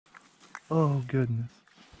Oh goodness.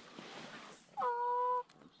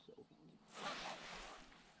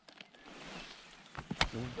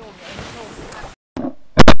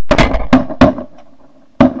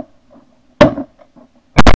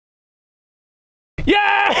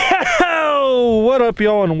 Yeah! What up,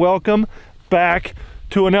 y'all, and welcome back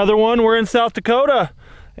to another one. We're in South Dakota,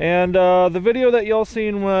 and the video that y'all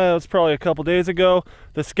seen was probably a couple days ago,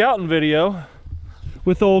 the scouting video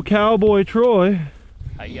with old Cowboy Troy.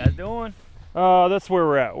 How you guys doing? That's where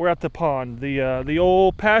we're at. We're at the pond, the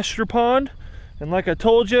old pasture pond, and like I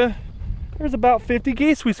told you, there's about 50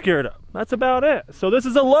 geese we scared up. That's about it. So this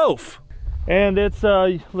is a loaf, and it's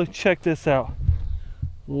look, check this out.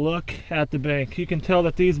 Look at the bank. You can tell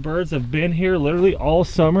that these birds have been here literally all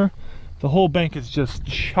summer. The whole bank is just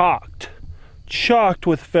chocked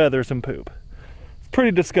with feathers and poop. It's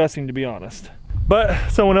pretty disgusting, to be honest.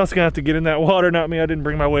 But someone else is gonna have to get in that water, not me. I didn't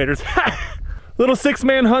bring my waders. Little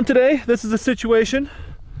 6-man hunt today. This is the situation.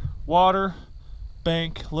 Water,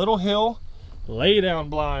 bank, little hill, lay down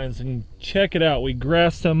blinds, and check it out. We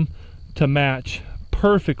grassed them to match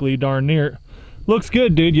perfectly, darn near. Looks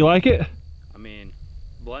good, dude. You like it? I mean,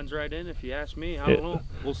 blends right in if you ask me. I don't know.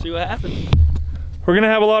 We'll see what happens. We're gonna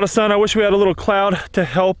have a lot of sun. I wish we had a little cloud to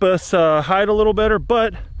help us hide a little better,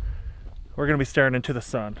 but we're gonna be staring into the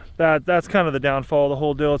sun. That's kind of the downfall of the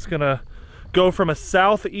whole deal. It's gonna go from a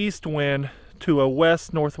southeast wind to a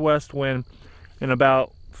west-northwest wind in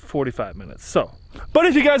about 45 minutes. So, but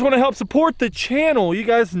if you guys want to help support the channel, you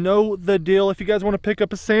guys know the deal. If you guys want to pick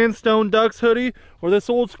up a Sandstone Ducks hoodie or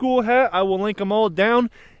this old school hat, I will link them all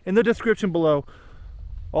down in the description below.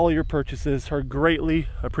 All your purchases are greatly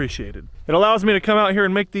appreciated. It allows me to come out here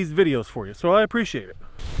and make these videos for you, so I appreciate it.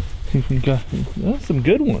 You got some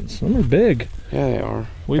good ones. Some are big. Yeah, they are.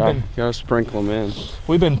 Gotta sprinkle them in.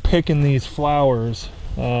 We've been picking these flowers.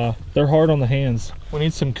 They're hard on the hands. We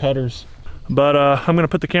need some cutters. But I'm gonna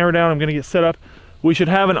put the camera down. I'm gonna get set up. We should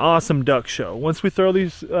have an awesome duck show. Once we throw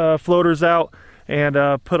these floaters out and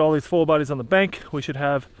put all these full bodies on the bank, we should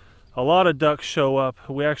have a lot of ducks show up.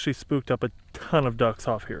 We actually spooked up a ton of ducks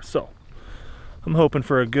off here, so I'm hoping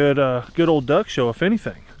for a good old duck show, if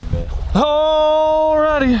anything.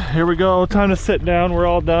 Alrighty, here we go. Time to sit down. We're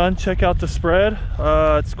all done. Check out the spread.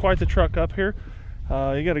 It's quite the truck up here.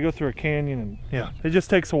 You got to go through a canyon, and yeah, it just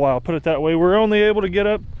takes a while. Put it that way. We're only able to get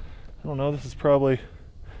up, I don't know, this is probably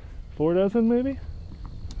 4 dozen, maybe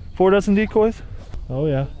 4 dozen decoys. Oh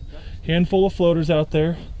yeah, handful of floaters out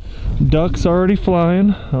there. Ducks already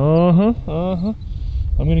flying. I'm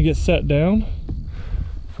gonna get set down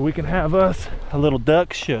so we can have us a little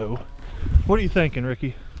duck show. What are you thinking,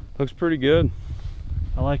 Ricky? Looks pretty good.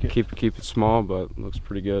 I like it. Keep it small, but looks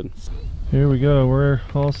pretty good. Here we go. We're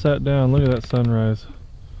all sat down. Look at that sunrise.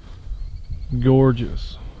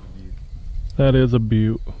 Gorgeous. That is a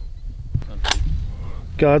beaut.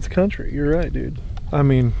 God's country. You're right, dude. I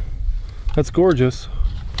mean, that's gorgeous.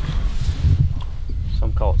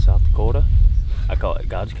 Some call it South Dakota. I call it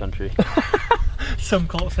God's country. Some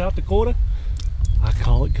call it South Dakota. I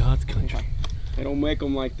call it God's country. They don't make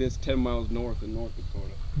them like this 10 miles north in North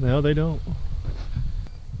Dakota. No, they don't.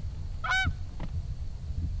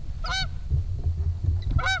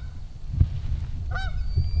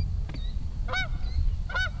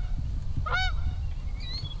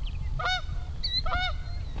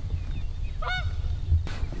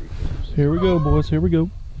 Here we go, boys. Here we go.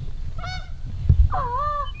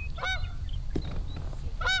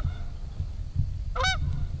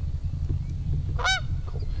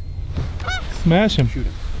 Smash him. Shoot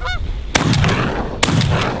him.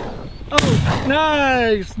 Oh,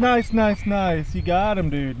 nice, nice. You got him,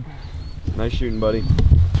 dude. Nice shooting, buddy.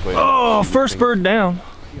 Oh, first bird down.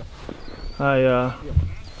 I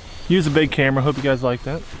use a big camera. Hope you guys like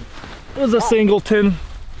that. It was a singleton.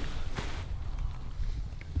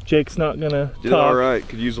 Jake's not gonna Did talk. all right.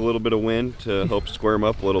 Could use a little bit of wind to help square him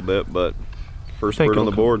up a little bit, but first bird on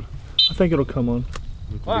the board. I think it'll come on.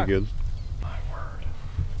 It'll be good. My word.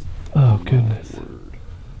 Oh goodness.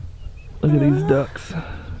 Look at these ducks.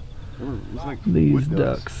 These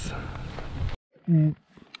ducks.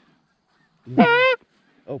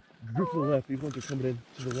 Oh, group to the left. These ones are coming in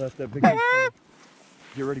to the left. That big one's coming.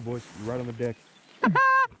 Get ready, boys. You're right on the deck.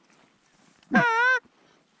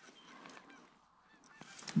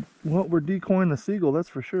 Well, we're decoying the seagull, that's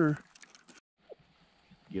for sure.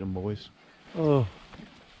 Get them, boys. Oh.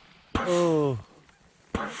 Oh.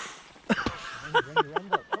 On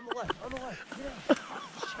the left.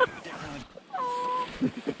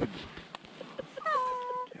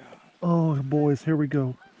 Oh, boys, here we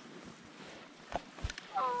go.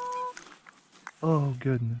 Oh,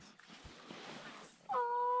 goodness.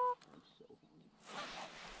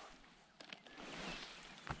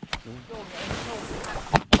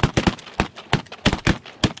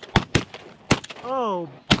 Oh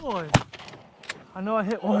boy. I know I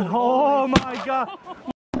hit one. Oh my God.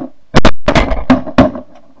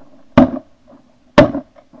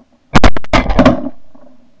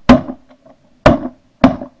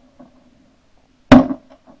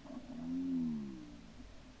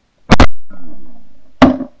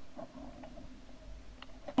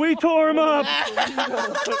 We tore him up.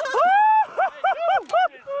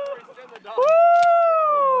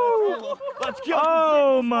 Let's go.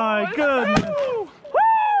 Oh my goodness.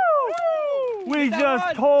 We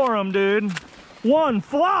just tore him, dude. One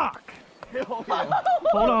flock. Hold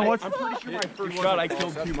on, what's... I'm pretty sure my first shot I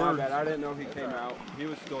killed 2 birds. I didn't know he came out. He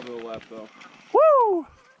was still to the left though. Woo!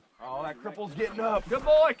 Oh, that cripple's getting up. Good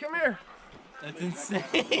boy, come here. That's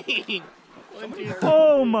insane.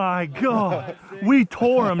 Oh my God. We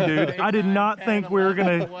tore him, dude. I did not think we were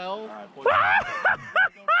gonna...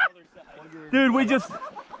 Dude, we just...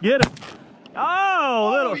 Get him. Oh,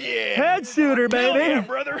 little head shooter, baby. Yeah,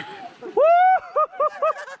 brother. Woo!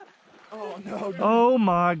 Oh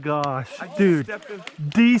my gosh, dude.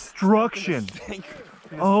 Destruction.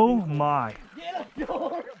 Oh my.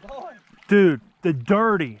 Dude, the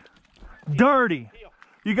dirty.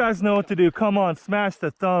 You guys know what to do. Come on, smash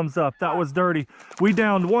the thumbs up. That was dirty. We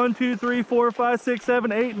downed 1, 2, 3, 4, 5, 6,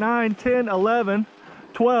 7, 8, 9, 10, 11,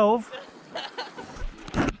 12.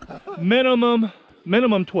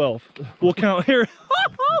 Minimum 12. We'll count here.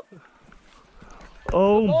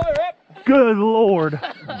 Oh, good Lord.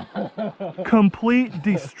 Complete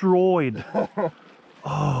destroyed.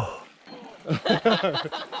 Oh.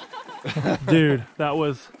 Dude, that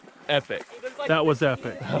was epic. That was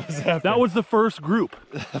epic. That was the first group.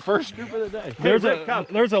 The first group of the day.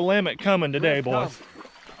 There's a limit coming today, boys.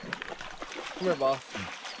 Come here, boss.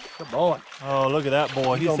 Good boy. Oh, look at that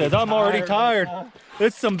boy. He says, I'm already tired.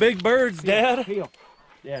 It's some big birds, Dad.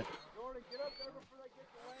 Dad.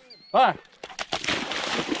 Hi.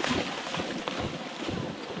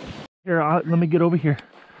 Here, let me get over here.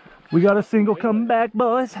 We got a single coming back,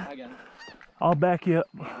 boys. I'll back you up.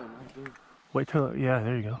 Wait till, yeah,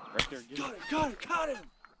 there you go. Right there. Got him.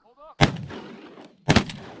 Hold up.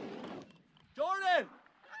 Jordan.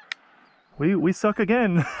 We suck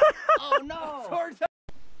again. Oh no. Jordan.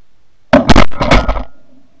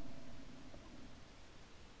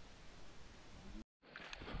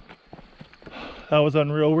 That was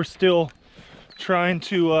unreal. We're still trying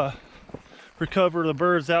to recover the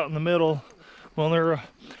birds out in the middle. Well, we're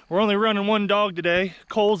only running one dog today,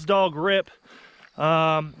 Cole's dog Rip.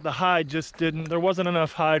 The hide just didn't, there wasn't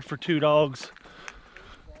enough hide for 2 dogs.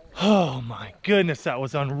 Oh my goodness, that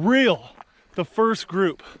was unreal. The first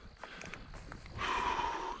group.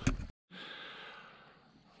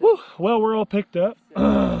 Whew. Well, we're all picked up.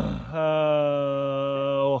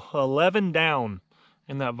 11 down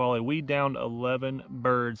in that volley. We downed 11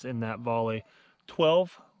 birds in that volley.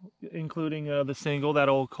 12, including the single, that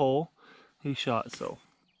old Cole he shot. So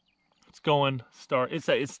it's going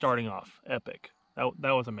it's starting off epic.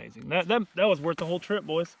 That was amazing. That was worth the whole trip,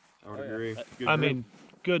 boys. I would agree. I mean,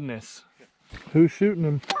 goodness. Who's shooting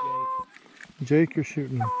him? Jake, you're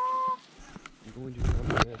shooting him.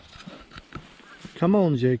 Come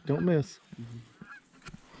on, Jake, don't miss.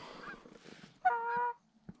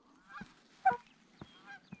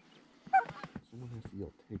 Someone has to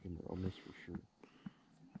yell take him or I'll miss for sure.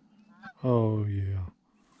 Oh yeah.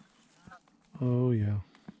 Oh yeah.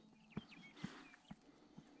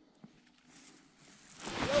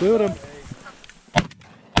 Shoot him.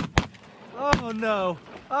 Oh no.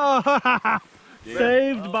 Oh,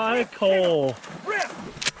 saved by Cole.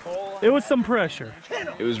 It was some pressure.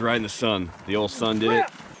 It was right in the sun. The old sun did it.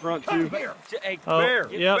 Front two. Oh,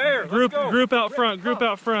 yep. Group out front. Group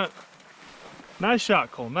out front. Nice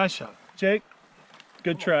shot, Cole. Nice shot. Jake,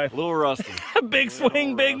 good try. A little rusty. Big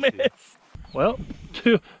swing, big miss. Well,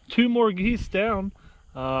 two more geese down.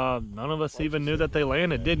 None of us even knew that they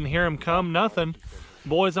landed. Didn't hear them come, nothing.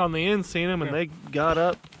 Boys on the end seen them and they got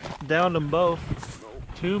up, downed them both.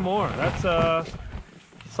 2 more. That's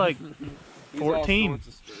it's like 14.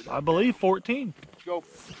 I believe 14. Go.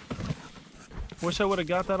 Wish I would have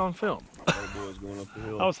got that on film.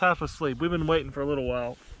 I was half asleep. We've been waiting for a little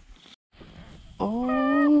while.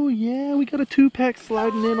 Oh yeah, we got a 2-pack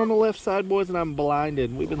sliding in on the left side, boys, and I'm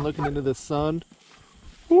blinded. We've been looking into the sun.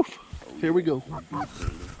 Woof. Here we go.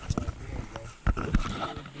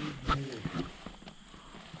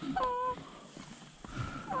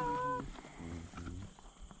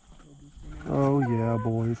 Oh yeah,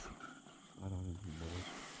 boys.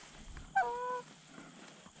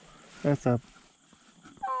 That's up.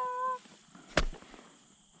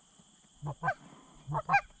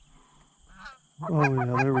 Oh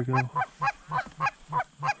yeah, there we go.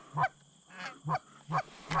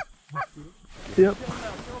 Yep.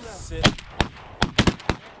 Sit.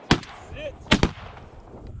 Sit.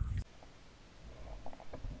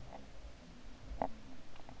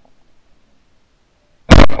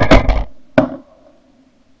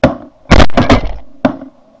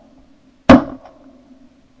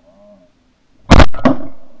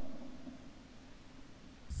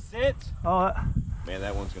 Sit. Oh, Man,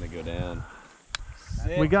 that one's gonna go down.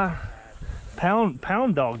 Sit. we got pound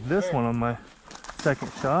dog this one on my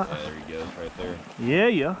second shot. Yeah, there he goes, right there. Yeah,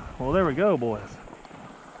 yeah. Well, there we go, boys.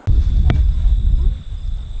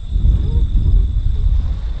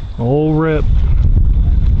 Old Rip.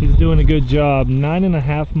 He's doing a good job.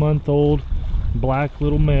 9.5-month-old black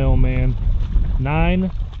little male, man.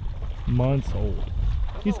 9 months old.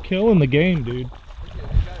 He's killing the game, dude.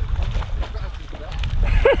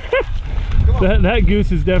 that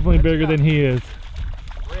goose is definitely bigger than he is.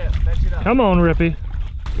 Come on, Rippy.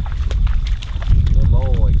 Good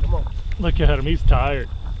boy, come on. Look at him, he's tired.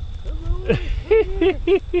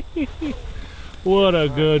 What a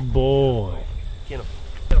good boy.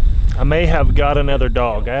 I may have got another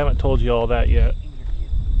dog. I haven't told you all that yet.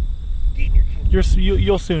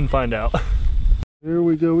 You'll soon find out. There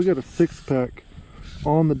we go. We got a 6-pack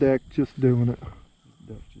on the deck just doing it.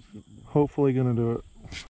 Hopefully gonna do it.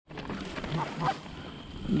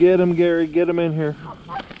 Get him, Gary. Get him in here.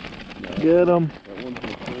 Get him.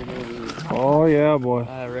 Oh yeah, boy.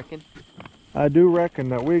 I reckon. I do reckon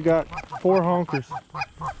that we got 4 honkers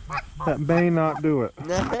that may not do it.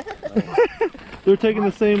 They're taking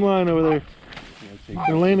the same line over there.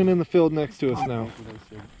 They're landing in the field next to us now.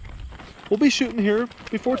 We'll be shooting here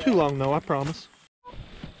before too long though, I promise.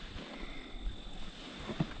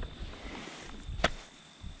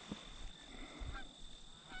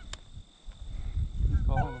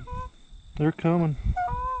 They're coming.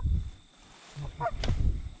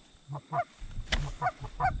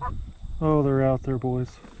 Oh, they're out there, boys.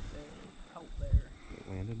 It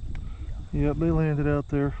landed. Yep, they landed out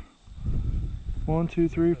there. 1, 2,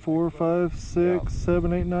 3, 4, 5, 6,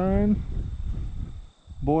 7, 8, 9.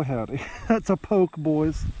 Boy howdy. That's a poke,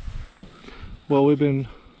 boys. Well, we've been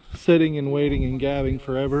sitting and waiting and gabbing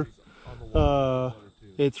forever.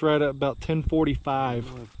 It's right at about 10:45.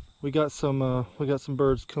 We got some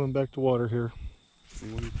birds coming back to water here.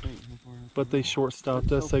 But they short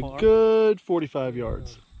stopped us a good 45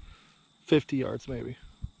 yards. 50 yards maybe.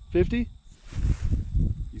 50?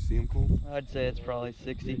 You see him, Cole? I'd say it's probably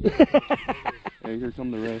 60. Hey, here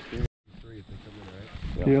come the rest. Here.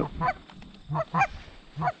 Yep.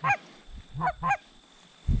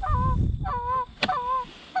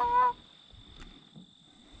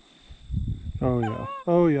 Oh yeah.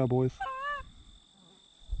 Oh yeah, boys.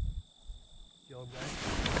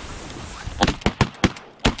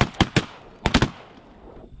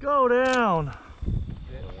 Go down.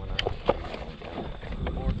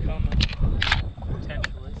 More coming.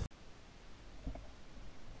 Potentially.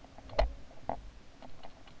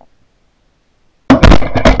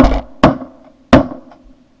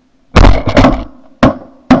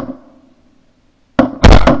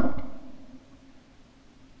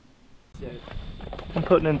 I'm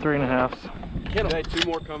putting in 3.5s. Okay, 2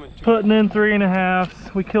 more coming. Putting in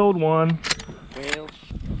 3.5s. We killed one. Well,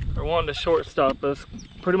 They're wanting to short stop us.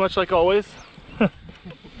 Pretty much like always.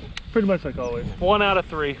 Pretty much like always. 1 out of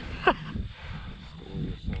 3.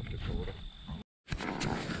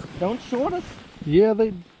 don't short us. Yeah,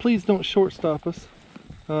 please don't short stop us.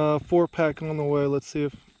 4-pack on the way. Let's see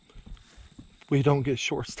if we don't get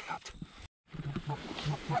short stopped.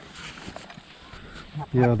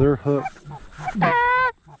 Yeah, they're hooked.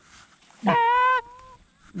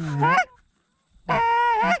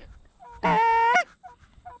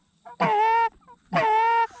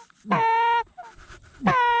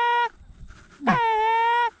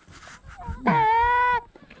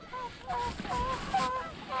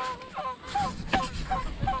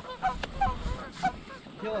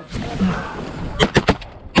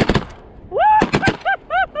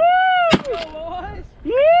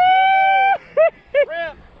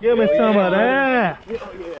 Give me some of that.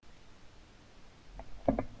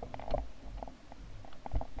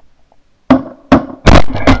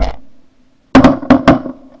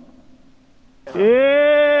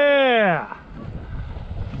 Yeah,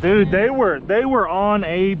 dude, they were on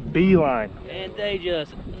a beeline. And they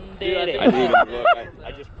just did it. I didn't even look.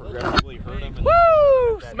 I just progressively heard him.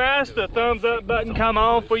 Woo! Smash the thumbs up button. Come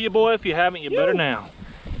on for you, boy. If you haven't, you better now.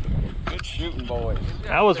 Good shooting, boys.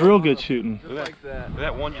 That was real good shooting.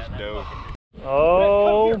 That one just dove.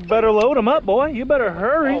 Oh, better load them up, boy. You better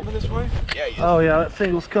hurry. Over this way? Yeah, Oh yeah, that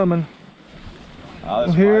single's coming.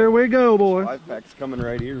 Here we go, boy. 5-pack's coming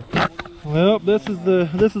right here. Well, this is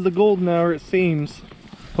the golden hour, it seems.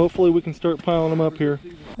 Hopefully we can start piling them up here.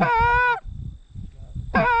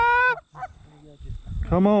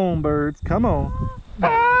 Come on, birds, come on.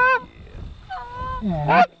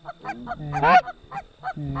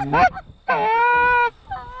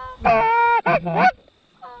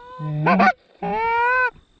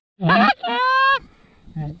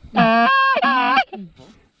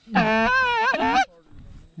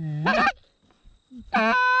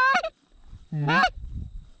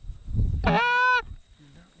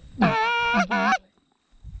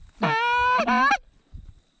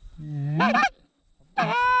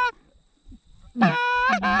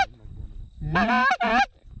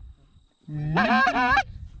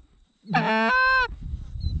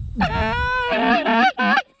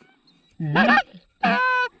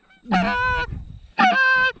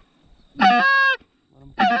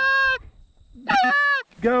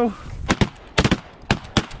 Go.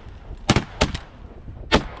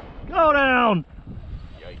 Go down.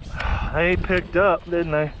 Yikes. They picked up,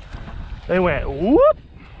 didn't they? They went whoop.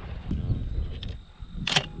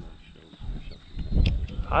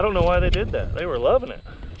 I don't know why they did that. They were loving it.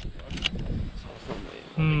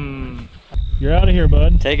 You're out of here,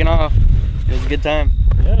 bud. Taking off. It was a good time.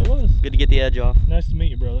 Yeah, it was. Good to get the edge off. Nice to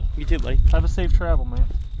meet you, brother. You too, buddy. Have a safe travel, man.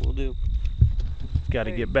 We'll do. Got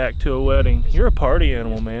to get back to a wedding. You're a party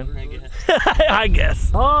animal, man. I guess. I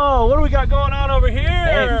guess. Oh, what do we got going on over here?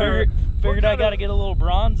 Hey, figured I got to get a little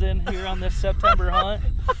bronze in here on this September hunt.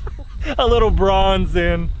 A little bronze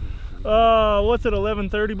in. What's it,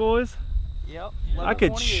 11:30, boys? Yep. I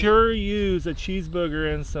could sure use a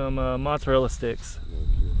cheeseburger and some mozzarella sticks.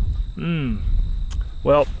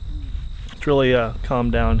 Well, it's really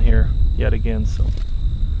calmed down here yet again, so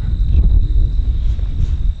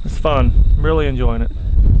it's fun. I'm really enjoying it.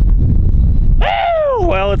 Woo!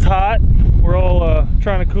 Well, it's hot. We're all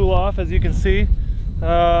trying to cool off, as you can see.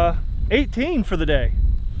 18 for the day.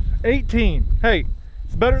 18. Hey,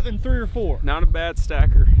 it's better than 3 or 4. Not a bad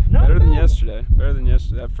stacker. Not Better than bad. yesterday. Better than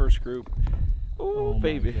yesterday. That first group. Oh,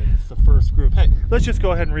 baby. It's the first group. Hey, let's just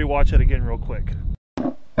go ahead and rewatch it again real quick.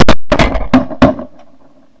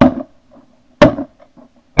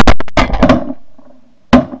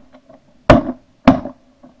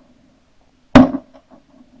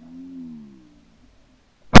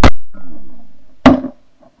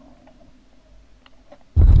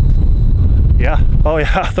 Yeah. Oh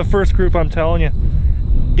yeah, the first group, I'm telling you.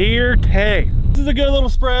 Deer Tay. This is a good little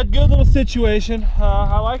spread, good little situation.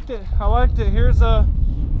 I liked it. I liked it. Here's the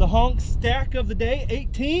honk stack of the day.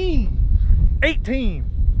 18. 18.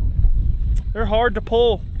 They're hard to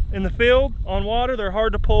pull in the field, on water. They're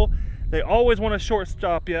hard to pull. They always want to short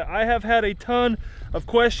stop you. I have had a ton of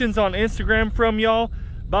questions on Instagram from y'all.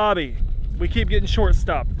 Bobby, we keep getting short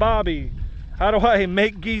stopped. Bobby, how do I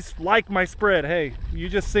make geese like my spread? Hey, you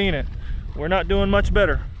just seen it. We're not doing much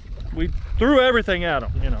better. We threw everything at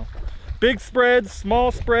them, you know. Big spreads,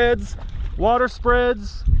 small spreads, water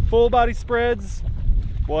spreads, full body spreads,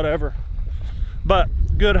 whatever. But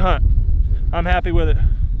good hunt. I'm happy with it.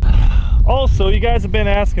 Also, you guys have been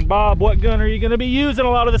asking, Bob, what gun are you gonna be using a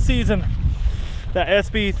lot of the season? That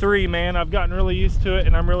SB3, man. I've gotten really used to it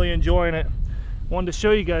and I'm really enjoying it. Wanted to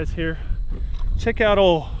show you guys here. Check out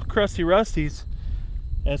old Crusty Rusty's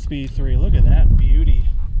SB3. Look at that beauty.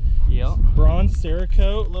 Yep. Bronze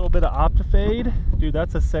Cerakote, a little bit of Optifade. Dude,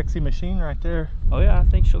 that's a sexy machine right there. Oh yeah, I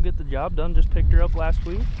think she'll get the job done. Just picked her up last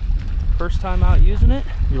week. First time out using it.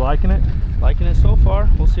 You liking it? Liking it so far.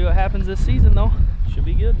 We'll see what happens this season though. Should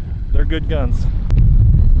be good. They're good guns.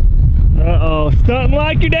 Uh-oh, stunting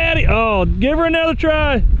like your daddy. Oh, give her another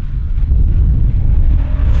try.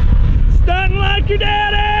 Stunting like your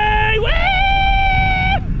daddy. Woo!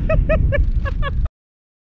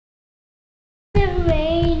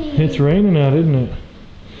 It's raining out, isn't it?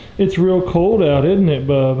 It's real cold out, isn't it,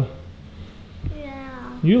 bub?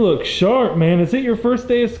 Yeah. You look sharp, man. Is it your first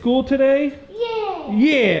day of school today? Yeah.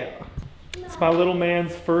 Yeah. It's my little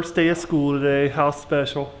man's first day of school today. How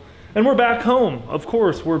special. And we're back home. Of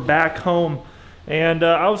course, we're back home. And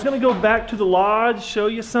I was going to go back to the lodge, show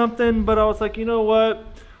you something, but I was like, you know what?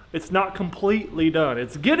 It's not completely done.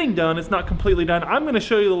 It's getting done. It's not completely done. I'm going to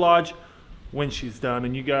show you the lodge when she's done,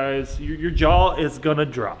 and you guys, your jaw is gonna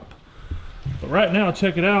drop. But right now,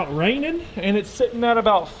 check it out, raining, and it's sitting at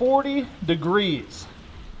about 40 degrees.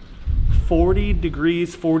 40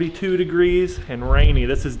 degrees, 42 degrees, and rainy.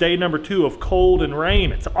 This is day number 2 of cold and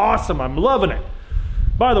rain. It's awesome, I'm loving it.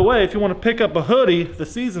 By the way, if you want to pick up a hoodie, the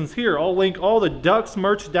season's here. I'll link all the DUX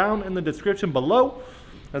merch down in the description below,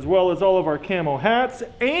 as well as all of our camo hats,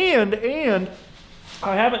 and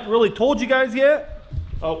I haven't really told you guys yet.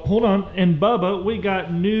 Oh, hold on. And Bubba, we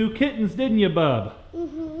got new kittens, didn't you, Bub?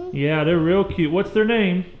 Mm-hmm. Yeah, they're real cute. What's their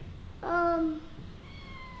name?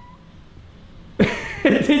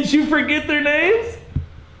 Did you forget their names?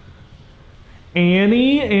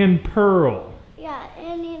 Annie and Pearl. Yeah,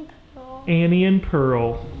 Annie and Pearl. Annie and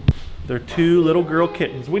Pearl. They're two little girl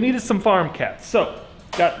kittens. We needed some farm cats, so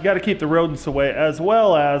got to keep the rodents away, as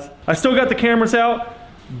well as I still got the cameras out,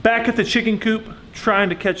 back at the chicken coop, trying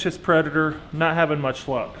to catch this predator. Not having much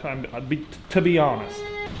luck, to be honest.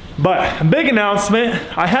 But a big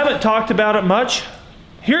announcement. I haven't talked about it much.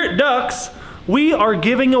 Here at DUX, we are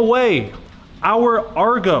giving away our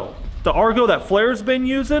Argo. The Argo that Flair's been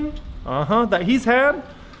using, that he's had.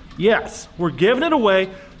 Yes, we're giving it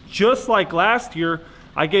away just like last year.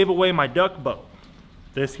 I gave away my duck boat.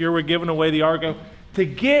 This year we're giving away the Argo. To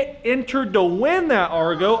get entered to win that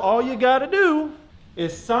Argo, all you gotta do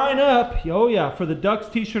is sign up, oh yeah, for the DUX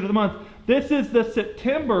t-shirt of the month. This is the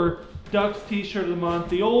September DUX t-shirt of the month,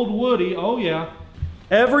 the old Woody, oh yeah.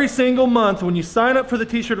 Every single month when you sign up for the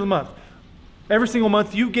t-shirt of the month, every single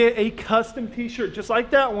month you get a custom t-shirt just like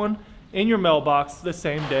that one in your mailbox the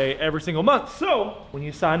same day every single month. So when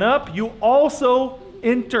you sign up, you also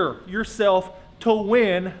enter yourself to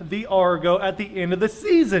win the Argo at the end of the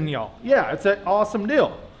season, y'all. Yeah, it's an awesome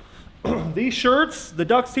deal. These shirts, the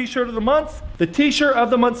DUX t-shirt of the month, the t-shirt of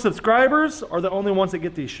the month subscribers are the only ones that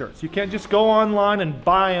get these shirts. You can't just go online and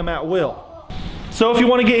buy them at will. So if you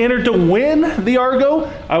want to get entered to win the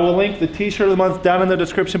Argo, I will link the t-shirt of the month down in the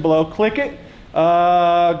description below. Click it.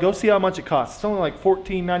 Go see how much it costs. It's only like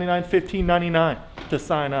 $14.99, $15.99 to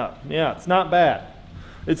sign up. Yeah, it's not bad.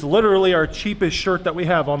 It's literally our cheapest shirt that we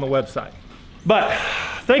have on the website. But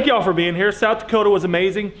thank y'all for being here. South Dakota was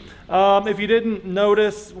amazing. If you didn't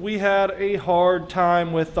notice, we had a hard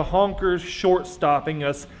time with the honkers short stopping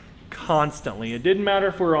us constantly. It didn't matter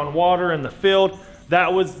if we were on water in the field.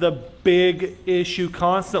 That was the big issue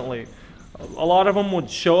constantly. A lot of them would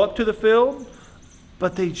show up to the field,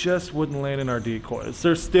 but they just wouldn't land in our decoys.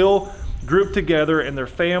 They're still grouped together and their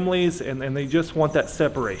families, and they just want that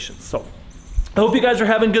separation. So I hope you guys are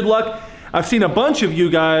having good luck. I've seen a bunch of you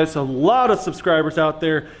guys, a lot of subscribers out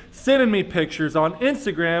there, sending me pictures on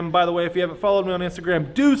Instagram. By the way, if you haven't followed me on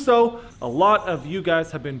Instagram, do so. A lot of you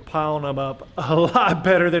guys have been piling them up a lot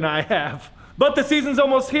better than I have. But the season's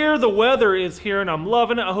almost here. The weather is here, and I'm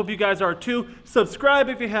loving it. I hope you guys are too. Subscribe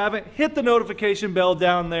if you haven't. Hit the notification bell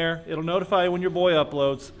down there. It'll notify you when your boy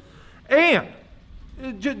uploads. And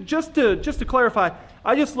just to clarify,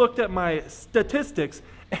 I just looked at my statistics,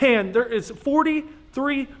 and there is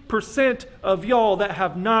 43% of y'all that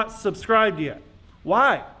have not subscribed yet.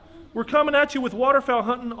 Why? We're coming at you with waterfowl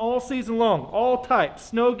hunting all season long. All types.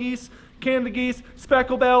 Snow geese, Canada geese,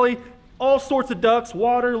 speckle belly, all sorts of ducks,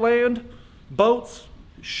 water, land, boats,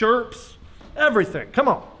 sherps, everything. Come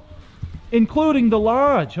on. Including the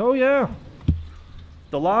lodge. Oh yeah.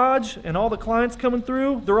 The lodge and all the clients coming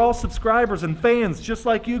through, they're all subscribers and fans just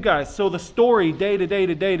like you guys. So the story day to day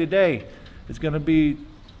to day to day is going to be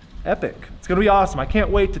epic. It's going to be awesome. I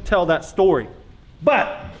can't wait to tell that story.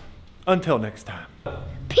 But until next time.